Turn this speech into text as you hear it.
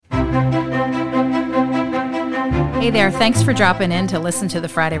Hey there, thanks for dropping in to listen to the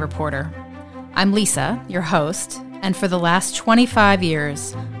Friday Reporter. I'm Lisa, your host, and for the last 25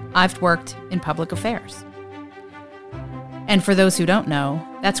 years, I've worked in public affairs. And for those who don't know,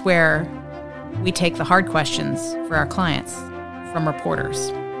 that's where we take the hard questions for our clients from reporters.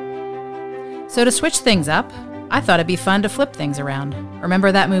 So to switch things up, I thought it'd be fun to flip things around.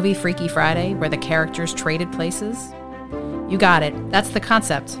 Remember that movie Freaky Friday, where the characters traded places? You got it. That's the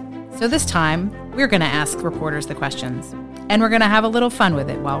concept. So this time, we're going to ask reporters the questions, and we're going to have a little fun with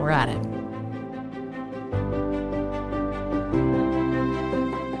it while we're at it.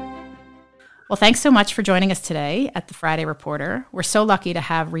 Well, thanks so much for joining us today at the Friday Reporter. We're so lucky to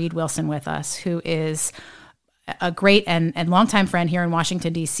have Reid Wilson with us, who is a great and longtime friend here in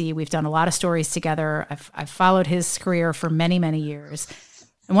Washington, D.C. We've done a lot of stories together. I've followed his career for many, many years.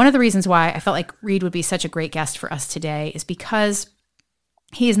 And one of the reasons why I felt like Reid would be such a great guest for us today is because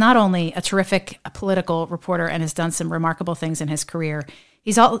he is not only a terrific political reporter and has done some remarkable things in his career,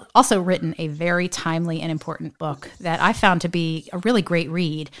 he's also written a very timely and important book that I found to be a really great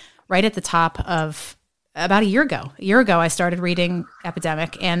read right at the top of about a year ago. A year ago, I started reading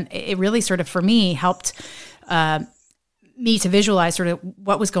Epidemic, and it really sort of, for me, helped me to visualize sort of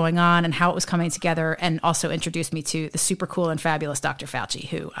what was going on and how it was coming together, and also introduced me to the super cool and fabulous Dr. Fauci,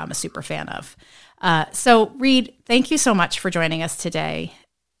 who I'm a super fan of. So, Reid, thank you so much for joining us today.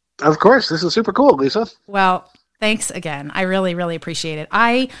 Of course. This is super cool, Lisa. Well, thanks again. I really, really appreciate it.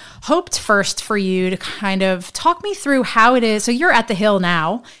 I hoped first for you to kind of talk me through how it is. So you're at the Hill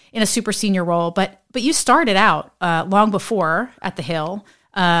now in a super senior role, but you started out long before at the Hill,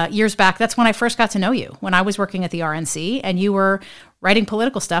 years back. That's when I first got to know you, when I was working at the RNC, and you were writing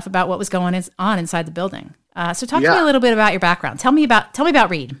political stuff about what was going on inside the building. So talk to me a little bit about your background. Tell me about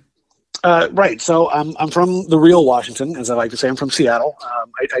Reid. Right. So I'm from the real Washington, as I like to say. I'm from Seattle.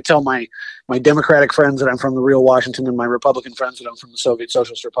 I tell my Democratic friends that I'm from the real Washington, and my Republican friends that I'm from the Soviet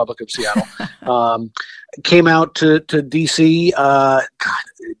Socialist Republic of Seattle. Came out to D.C.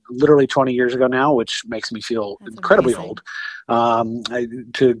 Literally 20 years ago now, which makes me feel incredibly old.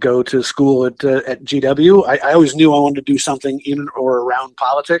 To go to school at GW. I always knew I wanted to do something in or around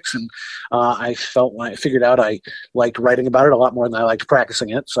politics, and I figured out I liked writing about it a lot more than I liked practicing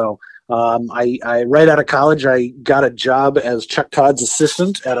it. So I right out of college, I got a job as Chuck Todd's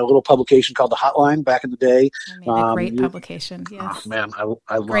assistant at a little publication called The Hotline back in the day. A great publication. Yes. Oh, man, I love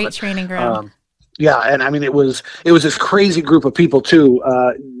it. Great training ground. Yeah, and I mean it was this crazy group of people too.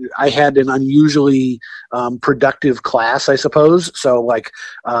 I had an unusually productive class, I suppose. So like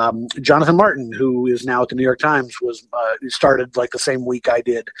Jonathan Martin, who is now at the New York Times, was started like the same week I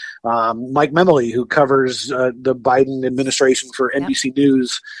did. Mike Memoli, who covers the Biden administration for NBC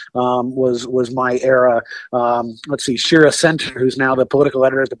News, was my era. Let's see, Shira Center, who's now the political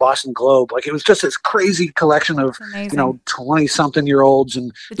editor at the Boston Globe. Like it was just this crazy collection of 20-something-year-olds,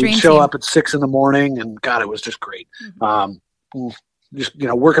 and we'd show up at 6 a.m. and God, it was just great. Mm-hmm. Just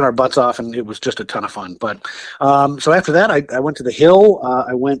working our butts off, and it was just a ton of fun. But so after that, I went to the Hill.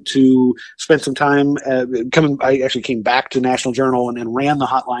 I went to spend some time I actually came back to National Journal and ran the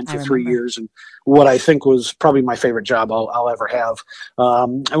Hotline for 3 years, and what I think was probably my favorite job I'll ever have.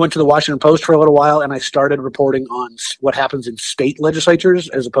 I went to the Washington Post for a little while, and I started reporting on what happens in state legislatures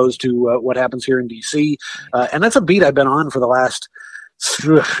as opposed to what happens here in D.C. And that's a beat I've been on for the last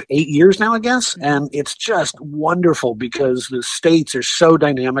 8 years now, I guess. And it's just wonderful because the states are so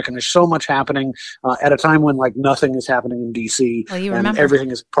dynamic and there's so much happening at a time when like nothing is happening in DC. Well, you and remember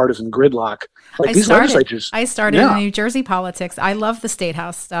everything is partisan gridlock. Like legislatures. I started in New Jersey politics. I love the state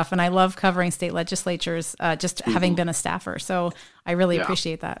house stuff, and I love covering state legislatures, having been a staffer. So I really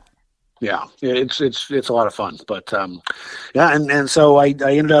appreciate that. Yeah, it's a lot of fun, but and so I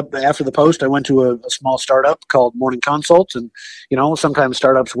ended up after the Post. I went to a small startup called Morning Consult, and sometimes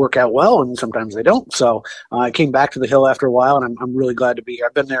startups work out well and sometimes they don't. So I came back to the Hill after a while, and I'm really glad to be here.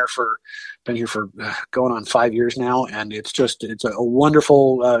 I've been here for going on 5 years now, and it's a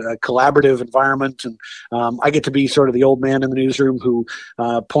wonderful collaborative environment, and I get to be sort of the old man in the newsroom who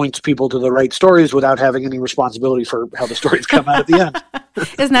points people to the right stories without having any responsibility for how the stories come out at the end.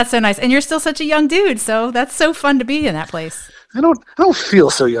 Isn't that so nice? And you're still such a young dude, so that's so fun to be in that place. I don't feel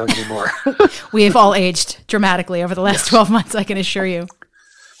so young anymore. We have all aged dramatically over the last 12 months, I can assure you.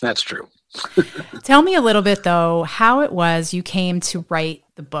 That's true. Tell me a little bit, though, how it was you came to write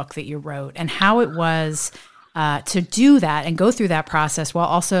the book that you wrote, and how it was to do that and go through that process while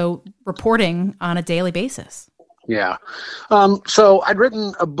also reporting on a daily basis. Yeah. So I'd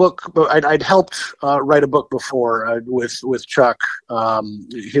written a book. I'd helped write a book before with Chuck,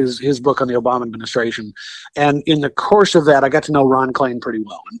 his book on the Obama administration. And in the course of that, I got to know Ron Klain pretty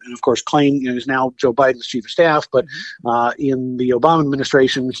well. And of course, Klain is now Joe Biden's chief of staff. But in the Obama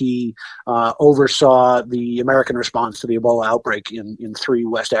administration, he oversaw the American response to the Ebola outbreak in 3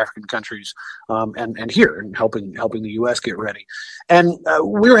 West African countries, and here, and helping the U.S. get ready. And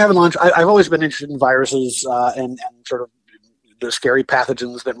we were having lunch. I've always been interested in viruses and sort of the scary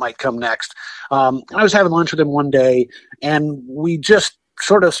pathogens that might come next. I was having lunch with him one day, and we just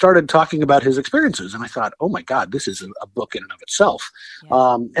sort of started talking about his experiences. And I thought, oh my God, this is a book in and of itself.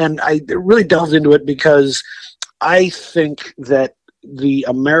 Yeah. And I really delved into it because I think that the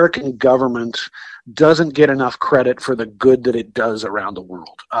American government doesn't get enough credit for the good that it does around the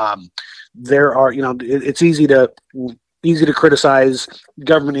world. There are, it's easy to criticize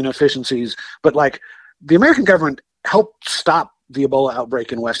government inefficiencies, but like the American government helped stop the Ebola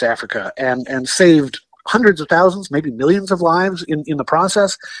outbreak in West Africa and saved hundreds of thousands, maybe millions of lives in the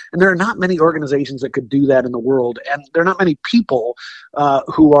process. And there are not many organizations that could do that in the world. And there are not many people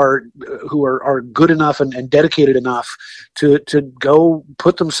who are good enough and dedicated enough to go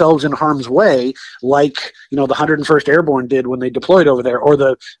put themselves in harm's way, like, the 101st Airborne did when they deployed over there, or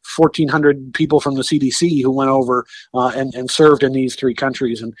the 1,400 people from the CDC who went over and served in these 3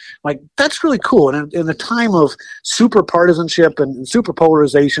 countries. And like, that's really cool. And in the time of super partisanship and super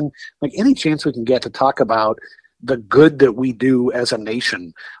polarization, like any chance we can get to talk about the good that we do as a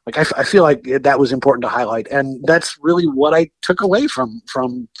nation, like I feel like that was important to highlight, and that's really what I took away from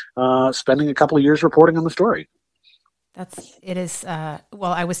spending a couple of years reporting on the story.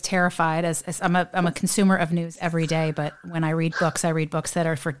 Well, I was terrified as I'm a consumer of news every day, but when I read books that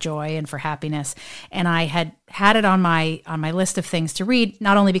are for joy and for happiness. And I had it on my list of things to read,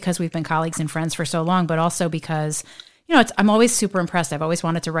 not only because we've been colleagues and friends for so long, but also because I'm always super impressed. I've always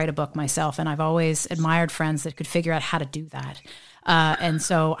wanted to write a book myself, and I've always admired friends that could figure out how to do that. And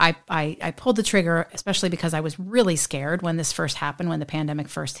so I pulled the trigger, especially because I was really scared when this first happened, when the pandemic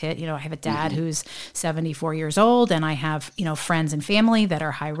first hit. I have a dad who's 74 years old, and I have, friends and family that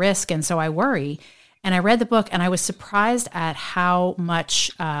are high risk. And so I worry. And I read the book, and I was surprised at how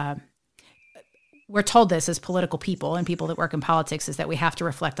much we're told this as political people and people that work in politics, is that we have to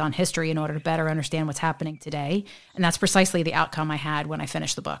reflect on history in order to better understand what's happening today. And that's precisely the outcome I had when I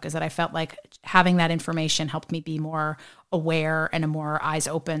finished the book, is that I felt like having that information helped me be more aware and more eyes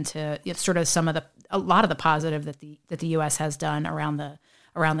open to sort of a lot of the positive that the U.S. has done around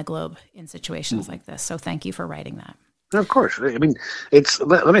the globe in situations like this. So thank you for writing that. Of course. I mean,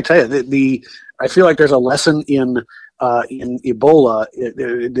 let me tell you, I feel like there's a lesson in Ebola,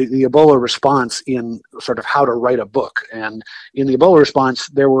 the Ebola response, in sort of how to write a book. And in the Ebola response,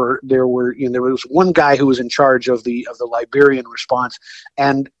 there was one guy who was in charge of the Liberian response,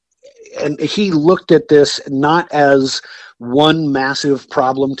 and he looked at this not as one massive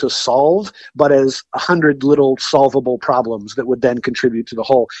problem to solve, but as 100 little solvable problems that would then contribute to the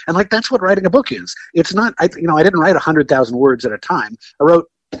whole. And like, that's what writing a book is. It's not, I didn't write 100,000 words at a time. I wrote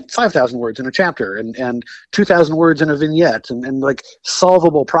 5,000 words in a chapter and 2,000 words in a vignette, and like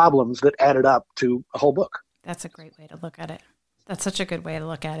solvable problems that added up to a whole book. That's a great way to look at it. That's such a good way to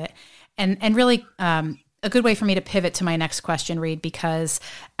look at it. And really, a good way for me to pivot to my next question, Reid, because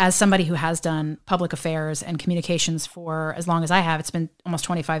as somebody who has done public affairs and communications for as long as I have, it's been almost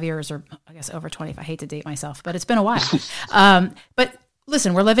 25 years, or I guess over 20. I hate to date myself, but it's been a while. But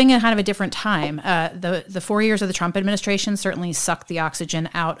listen, we're living in kind of a different time. The 4 years of the Trump administration certainly sucked the oxygen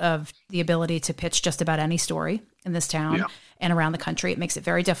out of the ability to pitch just about any story in this town and around the country. It makes it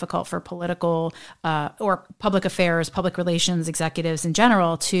very difficult for political or public affairs, public relations executives in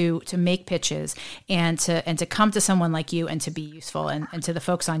general to make pitches and to come to someone like you and to be useful, and to the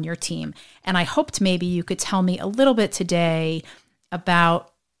folks on your team. And I hoped maybe you could tell me a little bit today about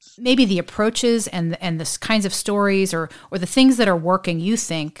maybe the approaches and the kinds of stories or the things that are working, you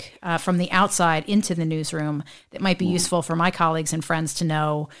think, from the outside into the newsroom that might be useful for my colleagues and friends to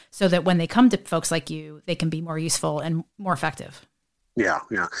know, so that when they come to folks like you, they can be more useful and more effective. Yeah.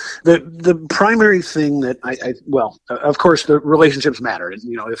 The primary thing that well, of course, the relationships matter. And,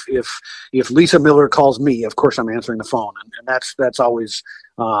 if Lisa Miller calls me, of course I'm answering the phone, and that's always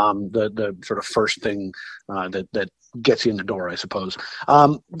the sort of first thing that gets you in the door, I suppose.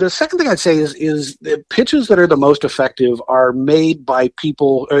 The second thing I'd say is the pitches that are the most effective are made by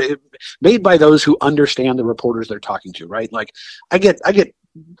people, made by those who understand the reporters they're talking to, right? Like I get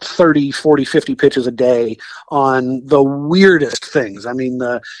 30, 40, 50 pitches a day on the weirdest things. I mean,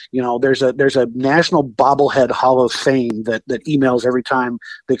 there's a National Bobblehead Hall of Fame that emails every time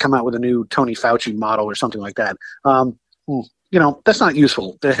they come out with a new Tony Fauci model or something like that. That's not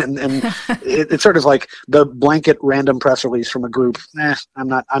useful. And it's sort of like the blanket random press release from a group.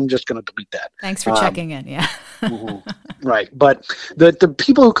 I'm just going to delete that. Thanks for checking in. Yeah. Right. But the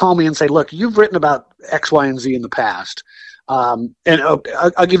people who call me and say, look, you've written about X, Y, and Z in the past. And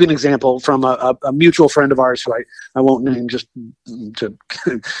I'll give you an example from a mutual friend of ours who I won't name just to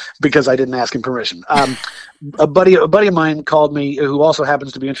because I didn't ask him permission. A buddy of mine called me who also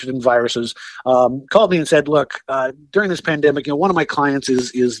happens to be interested in viruses. Called me and said, "Look, during this pandemic, one of my clients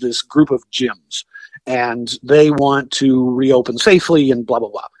is this group of gyms, and they want to reopen safely and blah blah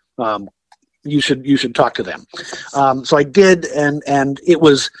blah. You should talk to them." So I did, and it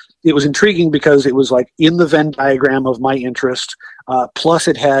was intriguing because it was like in the Venn diagram of my interest, plus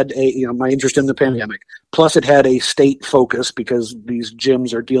it had my interest in the pandemic, plus it had a state focus because these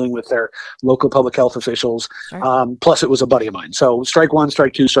gyms are dealing with their local public health officials, sure. Plus it was a buddy of mine. So strike one,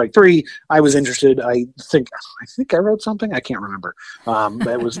 strike two, strike three, I was interested. I think I wrote something. I can't remember.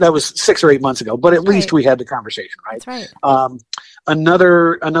 That was 6 or 8 months ago, but at least we had the conversation, right? That's right.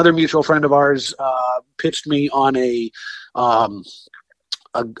 Another mutual friend of ours pitched me on a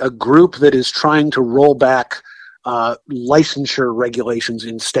group that is trying to roll back licensure regulations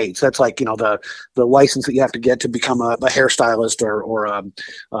in states. That's like the license that you have to get to become a hairstylist or a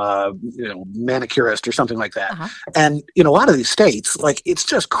manicurist or something like that. Uh-huh. And in a lot of these states, like it's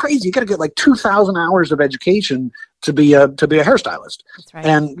just crazy. You got to get like 2,000 hours of education to be a hairstylist. That's right.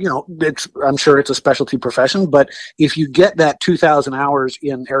 And I'm sure it's a specialty profession, but if you get that 2,000 hours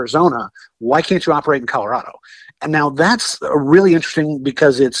in Arizona, why can't you operate in Colorado? And now that's really interesting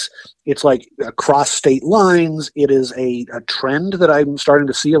because it's like across state lines. It is a trend that I'm starting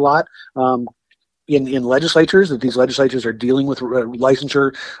to see a lot in legislatures, that these legislatures are dealing with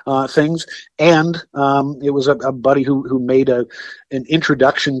licensure things. And it was a buddy who made an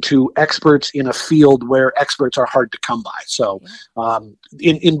introduction to experts in a field where experts are hard to come by. So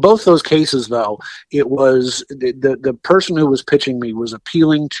in both those cases, though, it was the person who was pitching me was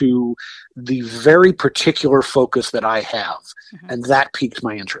appealing to the very particular focus that I have. Mm-hmm. And that piqued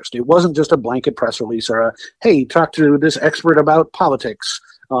my interest. It wasn't just a blanket press release or hey, talk to this expert about politics.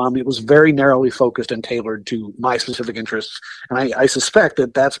 It was very narrowly focused and tailored to my specific interests. And I suspect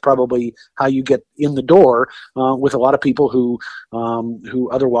that that's probably how you get in the door with a lot of people who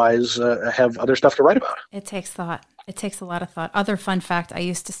otherwise have other stuff to write about. It takes thought. It takes a lot of thought. Other fun fact, I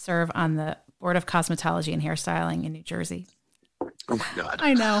used to serve on the Board of Cosmetology and Hairstyling in New Jersey. Oh, my God.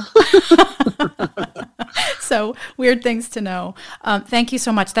 I know. So weird things to know. Thank you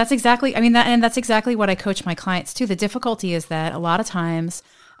so much. That's exactly, that's exactly what I coach my clients too. The difficulty is that a lot of times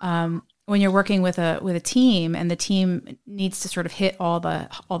when you're working with a team and the team needs to sort of hit all the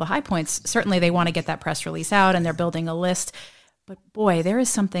high points, certainly they want to get that press release out and they're building a list. But boy, there is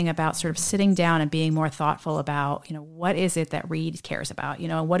something about sort of sitting down and being more thoughtful about, what is it that Reid cares about,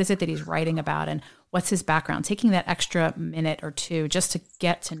 and what is it that he's writing about and what's his background, taking that extra minute or two just to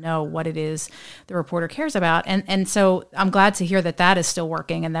get to know what it is the reporter cares about. And so I'm glad to hear that is still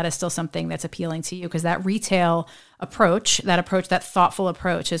working and that is still something that's appealing to you, because that retail approach, that thoughtful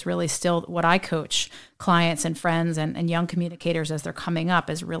approach is really still what I coach clients and friends and young communicators as they're coming up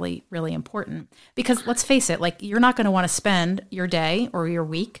is really, really important. Because let's face it, like you're not going to want to spend your day or your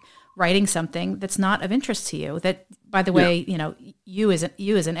week writing something that's not of interest to you. That, by the way, you as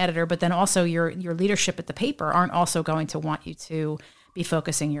an editor, but then also your leadership at the paper aren't also going to want you to be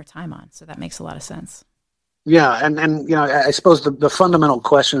focusing your time on. So that makes a lot of sense. Yeah, and I suppose the fundamental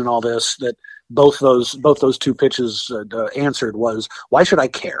question in all this that both those two pitches answered was, why should I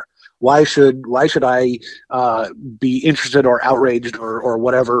care? Why should I be interested or outraged or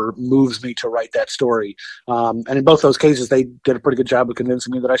whatever moves me to write that story? And in both those cases, they did a pretty good job of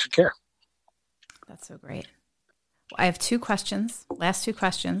convincing me that I should care. That's so great. Well, I have last two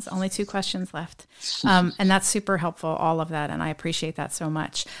questions, only 2 questions left. And that's super helpful, all of that. And I appreciate that so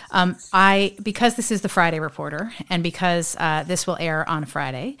much. Because this is the Friday Reporter and because this will air on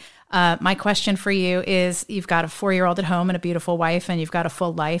Friday, my question for you is, you've got a 4-year-old at home and a beautiful wife and you've got a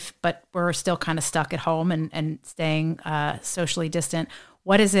full life, but we're still kind of stuck at home and staying socially distant.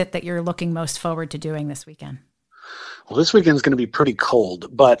 What is it that you're looking most forward to doing this weekend? Well, this weekend is going to be pretty cold,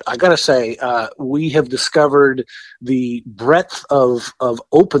 but I got to say, we have discovered the breadth of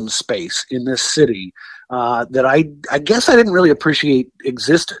open space in this city that I guess I didn't really appreciate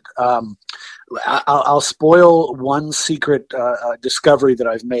existed. I'll spoil one secret discovery that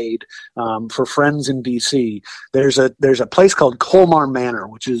I've made for friends in DC. There's a place called Colmar Manor,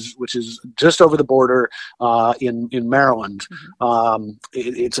 which is just over the border in Maryland.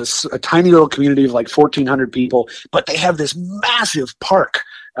 It's a tiny little community of like 1,400 people, but they have this massive park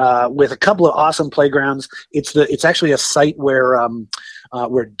with a couple of awesome playgrounds. It's actually a site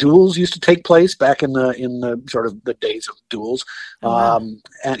where duels used to take place back in the sort of the days of duels. And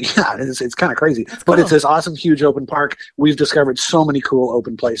yeah, it's kind of crazy. That's but cool. It's this awesome, huge open park. We've discovered so many cool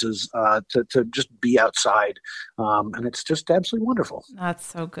open places to just be outside. And it's just absolutely wonderful. That's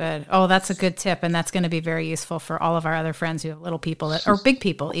so good. Oh, that's a good tip. And that's going to be very useful for all of our other friends who have little people or big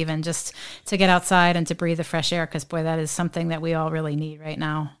people even, just to get outside and to breathe the fresh air. Because boy, that is something that we all really need right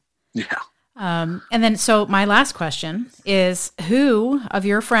now. Yeah. And then, so my last question is, who of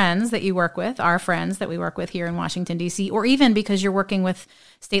your friends that you work with, our friends that we work with here in Washington, D.C., or even because you're working with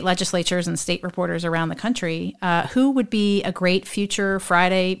state legislatures and state reporters around the country, who would be a great future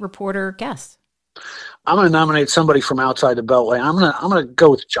Friday reporter guest? I'm going to nominate somebody from outside the Beltway. I'm going to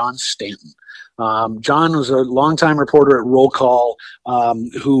go with John Stanton. John was a longtime reporter at Roll Call,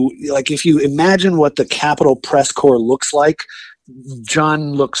 who, like, if you imagine what the Capitol Press Corps looks like,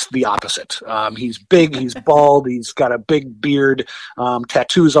 John looks the opposite. He's big, he's bald, he's got a big beard,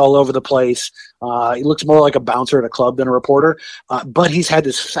 tattoos all over the place. He looks more like a bouncer at a club than a reporter. But he's had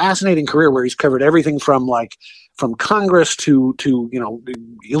this fascinating career where he's covered everything from Congress to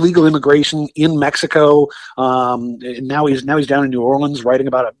illegal immigration in Mexico. And now he's down in New Orleans writing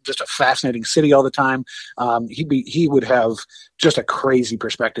about just a fascinating city all the time. He would have just a crazy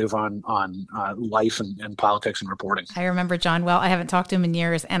perspective on life and politics and reporting. I remember John well. I haven't talked to him in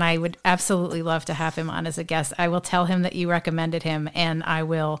years, and I would absolutely love to have him on as a guest. I will tell him that you recommended him, and I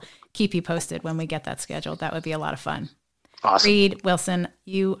will keep you posted when we get that scheduled. That would be a lot of fun. Awesome. Reid Wilson,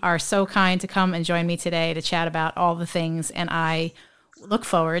 you are so kind to come and join me today to chat about all the things, and I look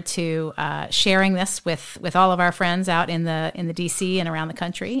forward to sharing this with all of our friends out in the DC and around the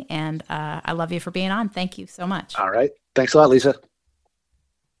country. And I love you for being on. Thank you so much. All right. Thanks a lot, Lisa.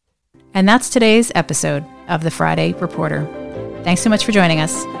 And that's today's episode of the Friday Reporter. Thanks so much for joining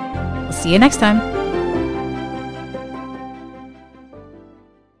us. We'll see you next time.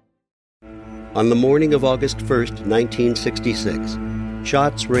 On the morning of August 1st, 1966,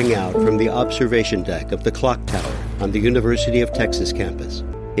 shots ring out from the observation deck of the clock tower on the University of Texas campus.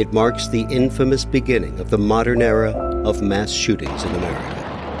 It marks the infamous beginning of the modern era of mass shootings in America.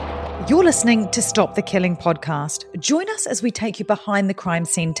 You're listening to Stop the Killing podcast. Join us as we take you behind the crime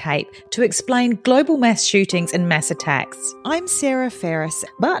scene tape to explain global mass shootings and mass attacks. I'm Sarah Ferris,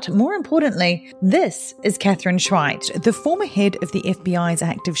 but more importantly, this is Catherine Schweit, the former head of the FBI's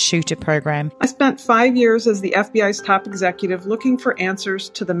active shooter program. I spent 5 years as the FBI's top executive looking for answers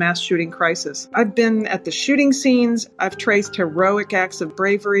to the mass shooting crisis. I've been at the shooting scenes, I've traced heroic acts of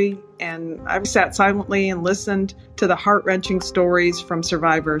bravery, and I've sat silently and listened to the heart-wrenching stories from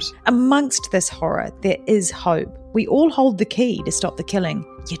survivors. Amongst this horror, there is hope. We all hold the key to stop the killing.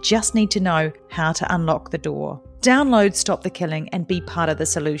 You just need to know how to unlock the door. Download Stop the Killing and be part of the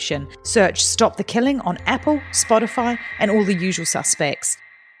solution. Search Stop the Killing on Apple, Spotify, and all the usual suspects.